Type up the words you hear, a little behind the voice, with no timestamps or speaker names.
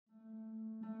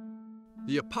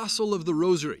The Apostle of the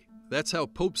Rosary. That's how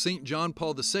Pope St. John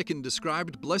Paul II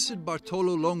described Blessed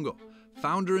Bartolo Longo,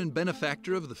 founder and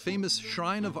benefactor of the famous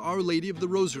Shrine of Our Lady of the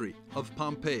Rosary of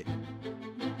Pompeii.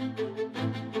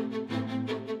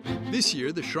 This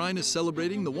year, the shrine is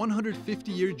celebrating the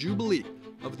 150-year jubilee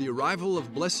of the arrival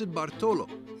of Blessed Bartolo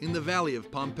in the valley of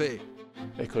Pompeii.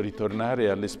 Ecco, ritornare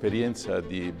all'esperienza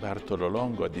di Bartolo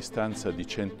Longo a distanza di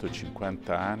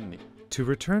 150 anni. To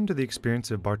return to the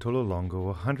experience of Bartolo Longo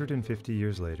 150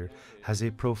 years later has a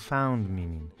profound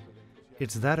meaning.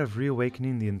 It's that of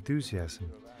reawakening the enthusiasm,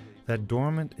 that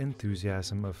dormant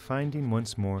enthusiasm of finding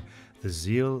once more the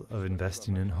zeal of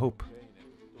investing in hope.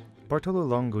 Bartolo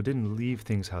Longo didn't leave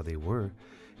things how they were.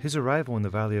 His arrival in the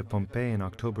Valley of Pompeii in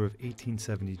October of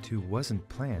 1872 wasn't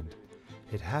planned.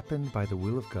 It happened by the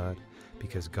will of God,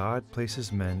 because God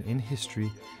places men in history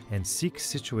and seeks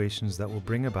situations that will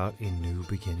bring about a new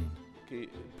beginning. Che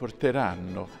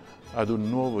porteranno ad un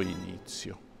nuovo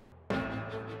inizio. The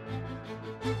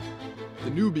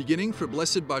new beginning for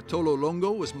Blessed Bartolo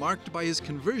Longo was marked by his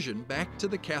conversion back to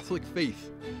the Catholic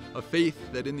faith, a faith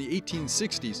that in the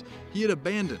 1860s he had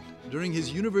abandoned during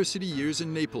his university years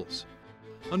in Naples.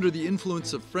 Under the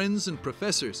influence of friends and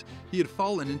professors, he had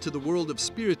fallen into the world of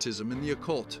Spiritism and the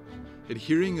occult,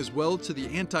 adhering as well to the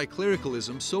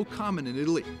anti-clericalism so common in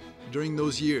Italy during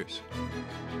those years.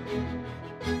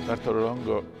 Bartolo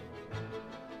Longo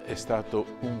è stato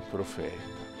un profeta.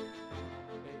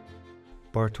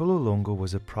 Bartolo Longo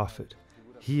was a prophet.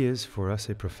 He is, for us,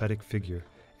 a prophetic figure,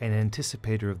 an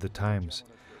anticipator of the times.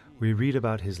 We read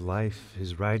about his life,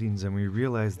 his writings, and we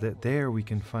realize that there we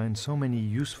can find so many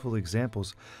useful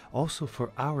examples also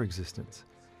for our existence.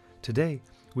 Today,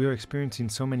 we are experiencing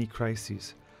so many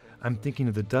crises. I'm thinking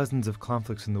of the dozens of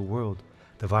conflicts in the world,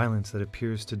 the violence that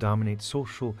appears to dominate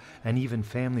social and even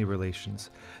family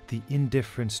relations, the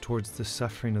indifference towards the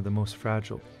suffering of the most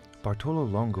fragile. Bartolo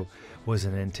Longo was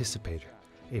an anticipator,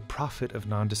 a prophet of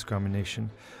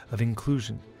non-discrimination, of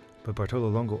inclusion. But Bartolo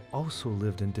Longo also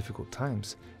lived in difficult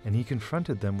times, and he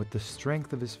confronted them with the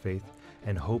strength of his faith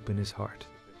and hope in his heart.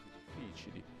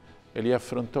 E li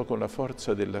affrontò con la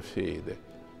forza della fede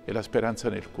e la speranza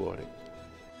nel cuore.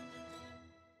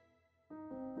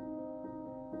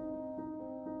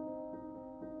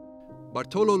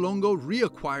 Bartolo Longo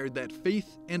reacquired that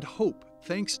faith and hope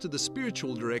thanks to the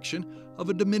spiritual direction of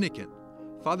a Dominican,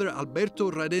 Father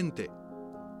Alberto Radente.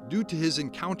 Due to his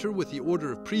encounter with the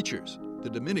order of preachers, the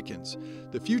Dominicans,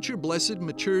 the future blessed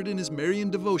matured in his Marian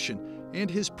devotion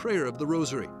and his prayer of the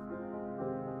Rosary.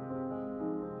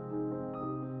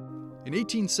 In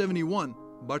 1871,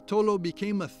 Bartolo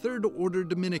became a third-order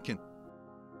Dominican.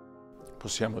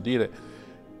 Possiamo dire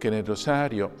che nel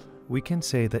Rosario We can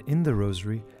say that in the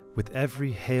Rosary, with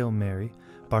every Hail Mary,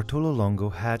 Bartolo Longo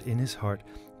had in his heart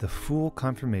the full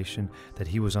confirmation that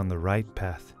he was on the right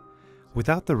path.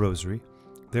 Without the Rosary,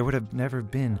 there would have never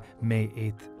been May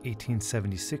 8,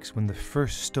 1876, when the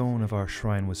first stone of our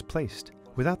shrine was placed.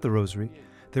 Without the Rosary,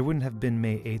 there wouldn't have been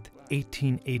May 8,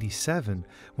 1887,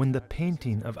 when the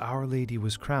painting of Our Lady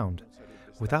was crowned.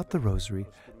 Without the Rosary,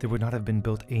 there would not have been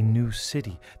built a new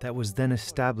city that was then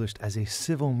established as a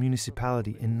civil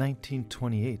municipality in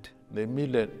 1928. nel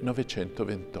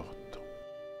 1928.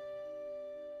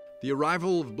 The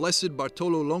arrival of Blessed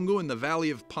Bartolo Longo in the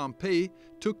Valley of Pompeii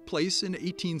took place in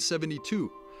 1872.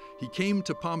 He came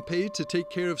to Pompeii to take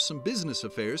care of some business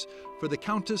affairs for the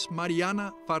Countess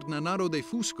Mariana Farnanaro de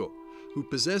Fusco, who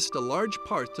possessed a large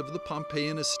part of the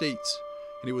Pompeian estates.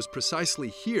 And it was precisely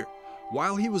here,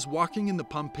 while he was walking in the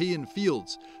Pompeian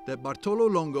fields, that Bartolo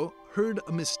Longo heard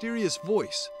a mysterious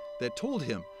voice that told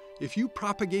him, "If you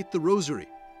propagate the Rosary,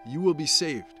 you will be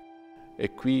saved." È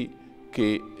qui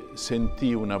che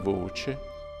sentì una voce.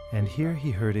 And here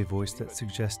he heard a voice that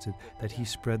suggested that he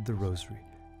spread the Rosary,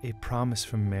 a promise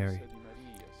from Mary.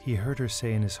 He heard her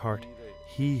say in his heart,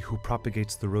 "He who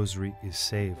propagates the Rosary is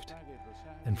saved."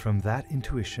 And from that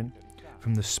intuition,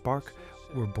 from the spark,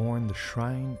 were born the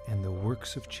shrine and the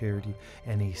works of charity,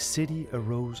 and a city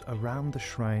arose around the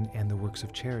shrine and the works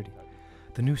of charity,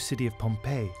 the new city of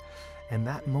Pompeii. And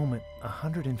that moment,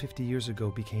 150 years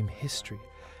ago, became history,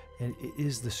 and it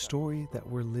is the story that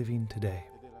we're living today.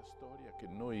 Ed è la storia che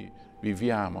noi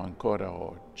viviamo ancora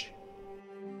oggi.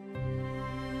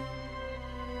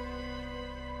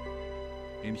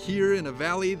 And here in a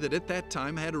valley that at that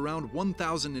time had around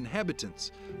 1,000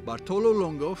 inhabitants, Bartolo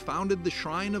Longo founded the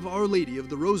Shrine of Our Lady of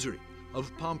the Rosary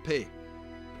of Pompeii.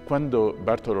 Quando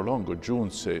Bartolo Longo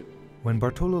giunse When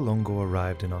Bartolo Longo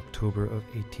arrived in October of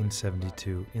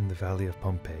 1872 in the Valley of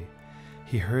Pompeii,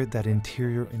 he heard that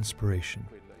interior inspiration.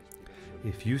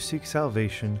 If you seek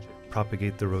salvation,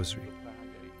 propagate the Rosary.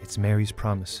 It's Mary's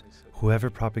promise.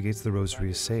 Whoever propagates the Rosary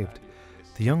is saved.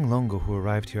 The young Longo who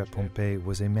arrived here at Pompeii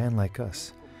was a man like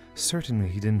us. Certainly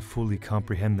he didn't fully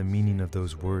comprehend the meaning of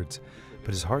those words,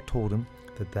 but his heart told him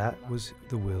that that was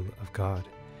the will of God.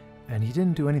 And he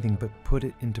didn't do anything but put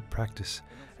it into practice,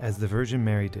 as the Virgin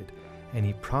Mary did, and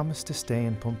he promised to stay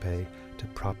in Pompeii to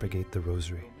propagate the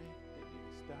Rosary.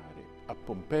 A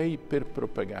Pompeii per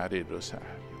propagare il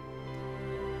Rosario.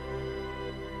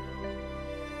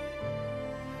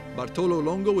 Bartolo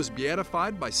Longo was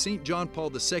beatified by St. John Paul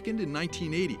II in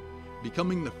 1980,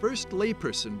 becoming the first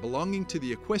layperson belonging to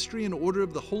the Equestrian Order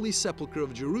of the Holy Sepulchre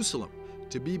of Jerusalem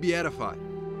to be beatified.